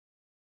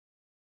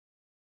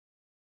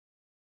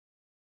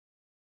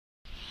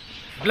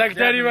Black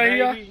Daddy right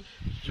here.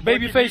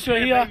 Babyface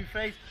right here.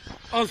 Babyface.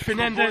 Os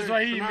Fernandez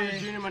right here, man.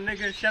 Junior, my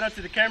nigga. Shout out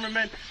to the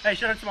cameraman. Hey,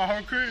 shout out to my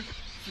whole crew.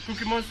 The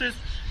Cookie Monsters.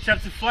 Shout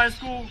out to Flight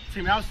School.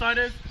 Team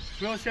Outsiders.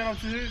 Real shout out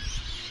to who?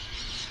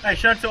 Hey,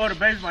 shout out to all the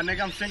babies, my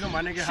nigga. I'm single,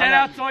 my nigga. Shout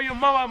out to all your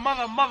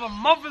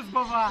mothers,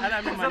 brother.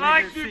 I mean, my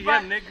nigga.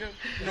 CM, nigga.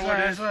 You know what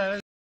it is?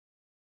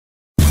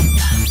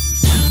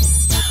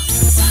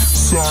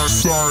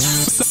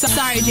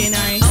 Sorry,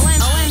 J9.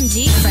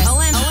 OMG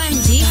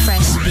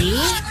Fresh B.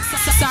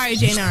 Sorry,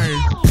 J9.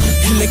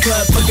 In the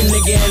club, fucking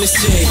nigga and his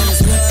chick.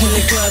 In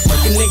the club,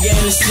 fucking nigga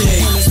and his chick.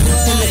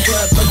 In the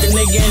club, fucking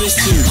nigga and his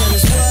chick.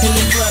 In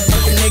the club,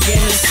 fucking nigga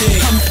and his chick.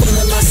 I'm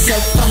feeling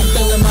myself, I'm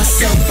feeling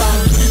myself,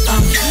 I'm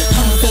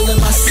feeling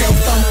myself,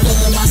 I'm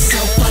feeling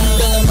myself, I'm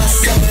feeling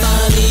myself.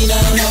 I need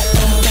help,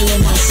 I'm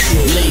feeling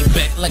myself. Laid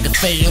back like a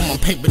fade on my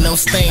paper, no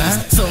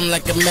stains. Something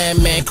like a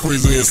madman,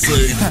 crazy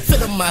insane.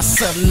 Feeling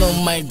myself, no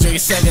Mike Dre,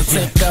 second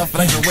take off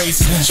like a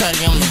race. Trying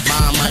on the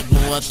bomb, I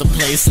blow up the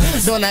place.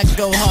 Don't I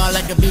go hard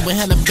like a beat with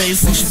hella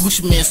bass?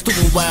 Wish man,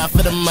 stupid wild,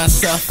 feeling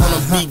myself on a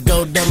beat,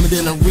 go dumber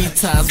than a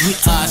retard. We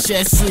are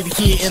Shaq City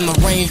here in the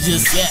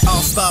Rangers, yeah,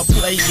 all-star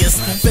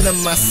players. Feeling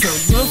myself,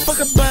 give a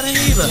fuck about a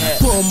hater.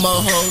 Pull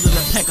more hoes than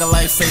a pack of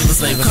lifesavers.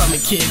 They call me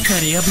Kid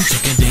Cudi, I be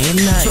checking day and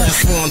night.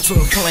 Transform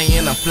to a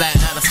plane, I'm fly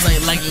out of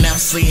sight like never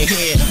seeing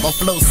here. My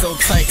flow so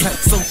tight,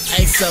 so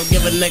ice out,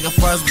 give a nigga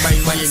first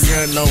bite. Why your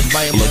girl no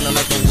bite, man, I'm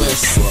like a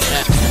whistle.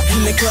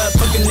 In the club,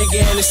 fucking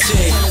nigga and his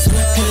chick.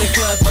 In the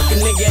club,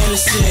 fucking nigga and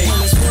his chick.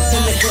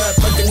 In the club,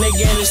 fucking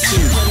nigga and his chick.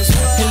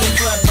 In the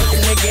club,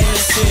 fucking nigga and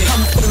his chick.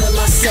 I'm feeling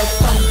myself,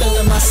 I'm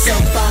feeling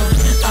myself, I'm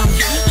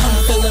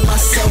feeling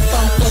myself,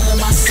 I'm feeling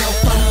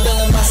myself, I'm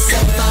feeling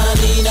myself. I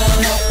need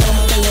help, I'm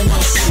feeling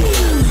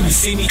myself. You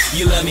see me,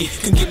 you love me,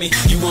 come get me,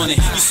 you want it.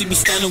 You see me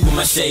standing with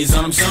my shades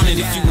on, I'm zoning.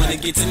 If you wanna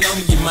get to know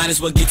me, you might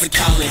as well get to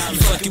calling. You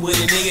fucking with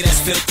a nigga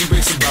that's filthy,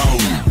 bricks and bone.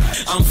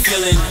 I'm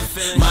feeling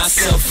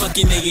myself,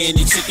 fucking nigga and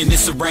the chicken,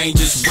 this a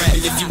Rangers rap.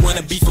 And if you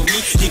wanna be for me,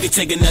 you can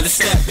take another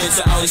step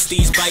into all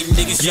these biting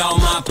niggas, y'all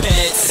my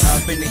pets.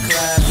 Up in the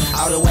club,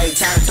 all the way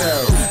turned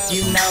through.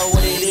 You know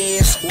what it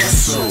is,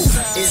 what's up?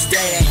 It's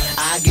that,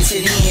 I get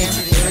it in.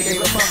 Never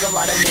give a fuck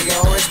about a nigga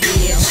or his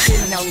bitch.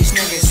 Shitting on these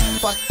niggas,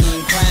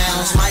 fucking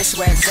clowns. My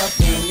swag's up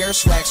and your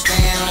swag's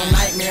down.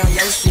 Nightmare on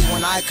your street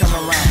when I come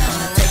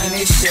around. Taking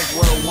this shit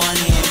with a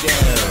one-hand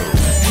down.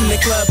 In the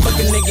club,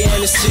 fucking nigga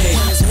and his chick.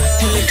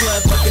 In the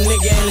club, fucking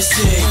nigga and his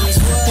chick.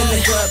 In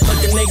the club,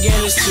 fucking nigga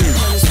and his chick.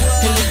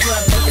 In the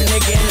club, fucking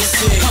nigga and his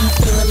chick. I'm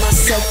feeling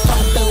myself, I'm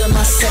feeling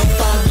myself,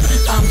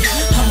 I'm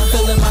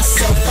feeling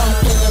myself, I'm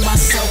feeling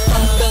myself,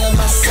 I'm feeling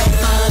myself.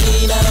 I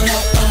need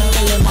help, I'm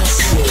feeling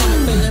myself.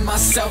 I'm feeling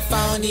myself,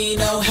 I don't need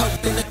no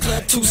help in the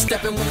club.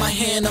 Two-stepping with my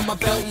hand on my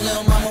belt.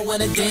 Lil' mama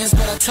wanna dance,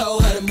 but I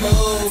told her to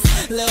move.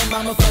 Lil'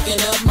 mama fucking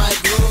up my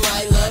groove.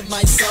 I love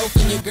myself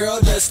and your girl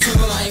does too.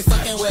 I ain't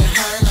fucking with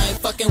her, I ain't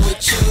fucking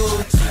with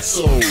you.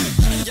 So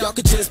y'all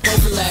could just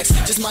both relax,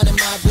 just minding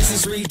my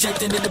business,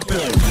 rejecting in the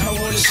building. I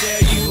wanna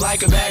share you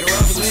like a bag of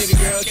ruffles. Baby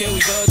girl, can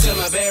we go to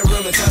my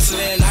bedroom and tussle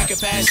in? I can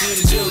pass you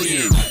to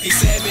Julian. He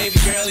said, baby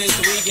girl, it's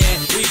the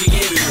weekend, we can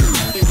get it.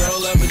 We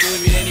roll up a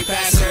doobie, then he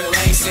passed her to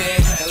Langston.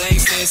 And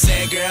Langston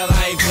said, girl,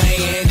 I ain't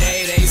playing.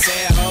 They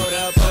said, hold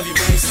up, of your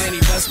brakes, then he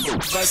bust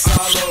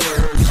all over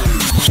her.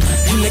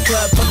 In the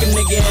club, fucking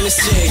nigga and his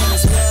chick.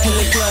 In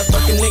the club,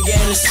 fucking nigga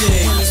and his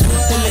chick.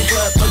 In the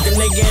club, fucking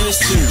nigga and his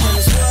chick.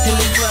 In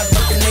the club,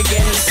 fucking nigga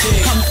and his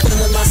chick. I'm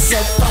feeling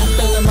myself, I'm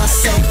feeling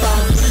myself,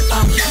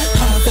 I'm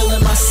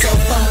feeling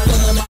myself, I'm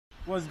feeling myself.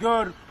 What's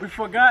good? We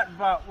forgot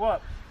about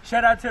what?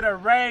 Shout out to the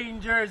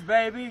Rangers,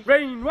 baby.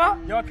 Rain,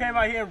 what? Y'all came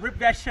out here and ripped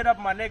that shit up,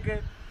 my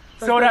nigga.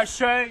 Sold that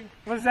shirt.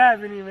 What's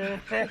happening,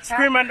 man?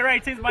 Scream under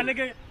 18s, my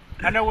nigga.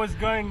 I know what's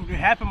going to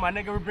happen, my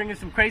nigga. We're bringing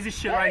some crazy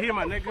shit right here,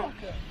 my nigga.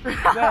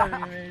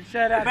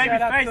 Shout out,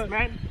 Babyface,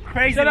 man.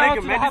 Crazy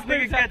nigga, man. This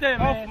nigga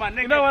gets off, my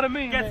nigga. You know what I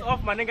mean? Gets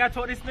off, my nigga. I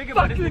told this nigga,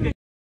 but this nigga.